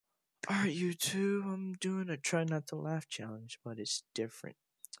Alright, YouTube, I'm doing a try not to laugh challenge, but it's different.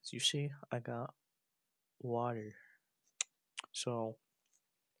 As you see, I got water. So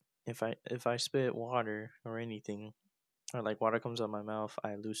if I spit water or anything, or like water comes out my mouth,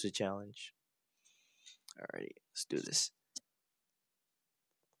 I lose the challenge. Alrighty, let's do this.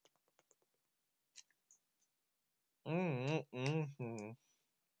 Mm-hmm. Mm-hmm.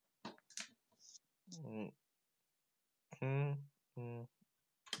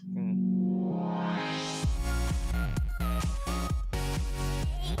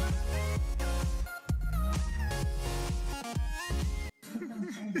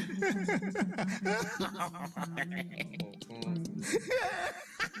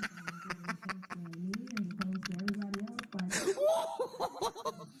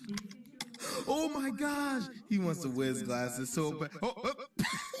 Oh my gosh, he wants to wear his glasses so bad. He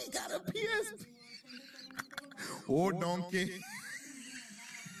got a PSP. Oh, donkey.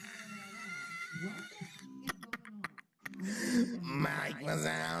 Mike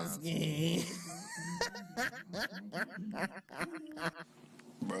Wazowski.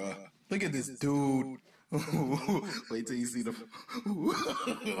 Bruh, look at this dude. Wait till you see the.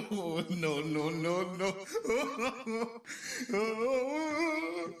 No, no, no, no.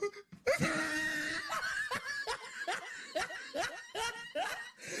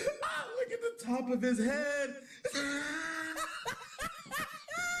 Look at the top of his head.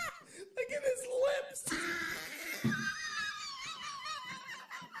 Look at his lips.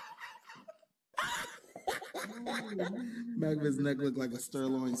 Back of his neck looked like a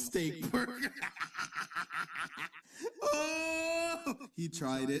sirloin steak burger. Oh, he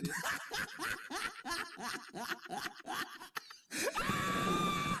tried it.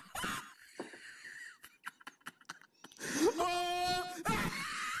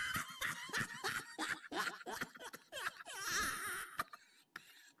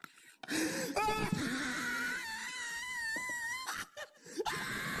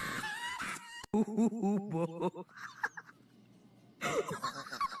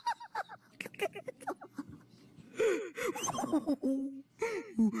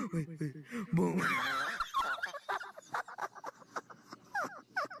 Wait, boom.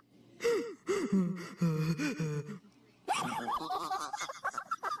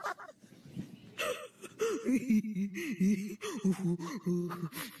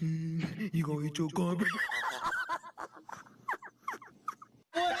 You gonna eat your garbage?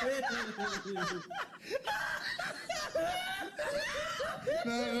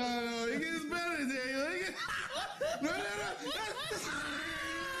 No. It gets better, Daniel. No.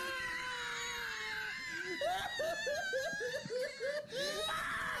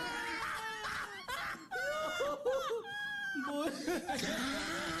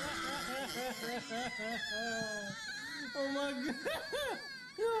 Oh my God.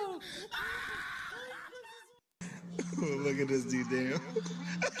 Oh, look at this dude, damn.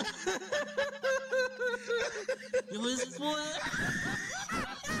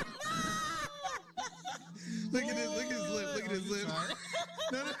 Look at his lip. Look at his lip.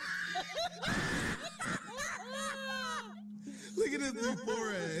 No. Look at his new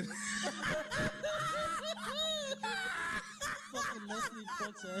forehead. Fucking Leslie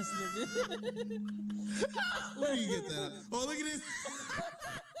Fox ass nigga. Where do you get that? Oh, look at this.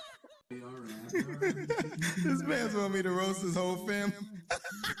 This man's want me to roast his whole family.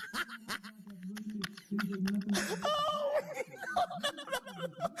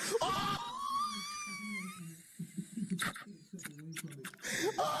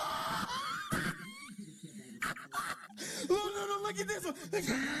 No, look at this one.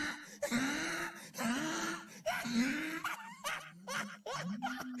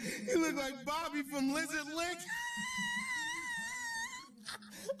 You look like Bobby from Lizard Lick.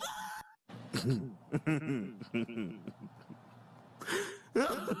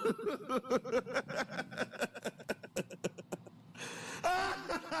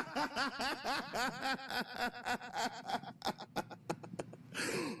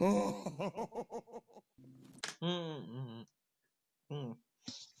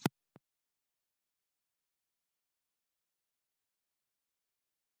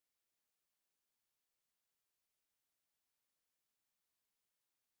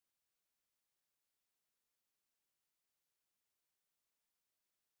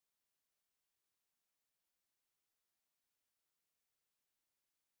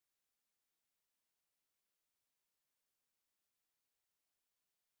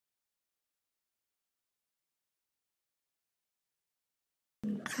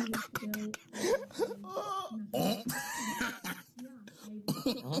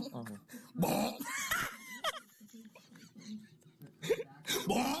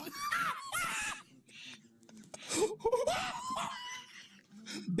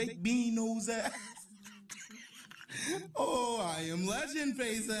 nose ass. Oh, I am legend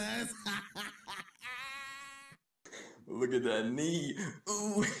face ass. Look at that knee.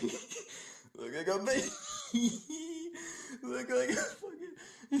 Ooh. Look like a baby. Look like a fucking.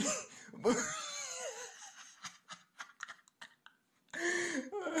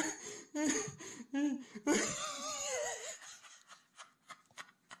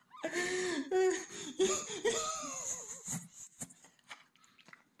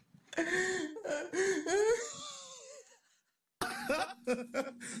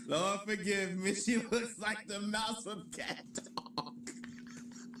 Lord forgive me, she looks like the mouse of cat dog.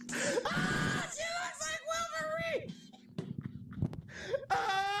 She looks like Wolverine.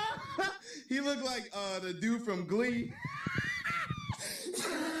 He looked like the dude from Glee.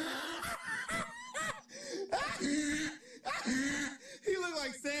 He looked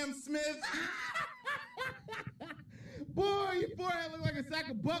like Sam Smith. Boy, your forehead look like a sack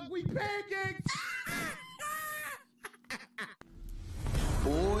of buckwheat pancakes.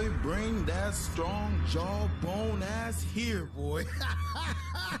 Boy, bring that strong jawbone ass here, boy.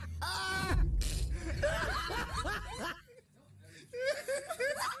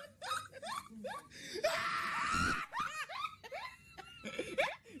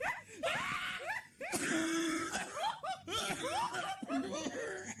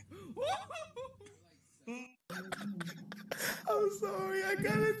 I'm sorry, I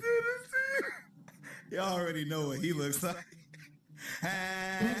gotta do this to you. Y'all already know what he looks like.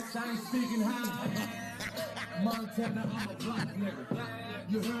 Bitch, I ain't speaking high. Montana, I'm a black nigga.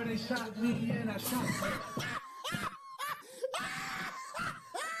 You heard they shot me and I shot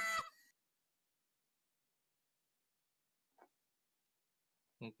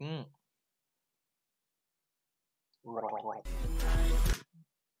you. Mm-hmm.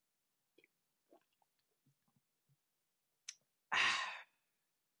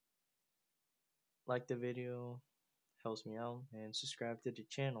 Like the video, helps me out, and subscribe to the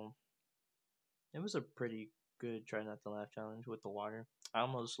channel. It was a pretty good try not to laugh challenge with the water. I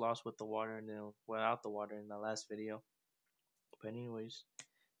almost lost with the water and then without the water in the last video. But anyways,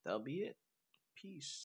 that'll be it. Peace.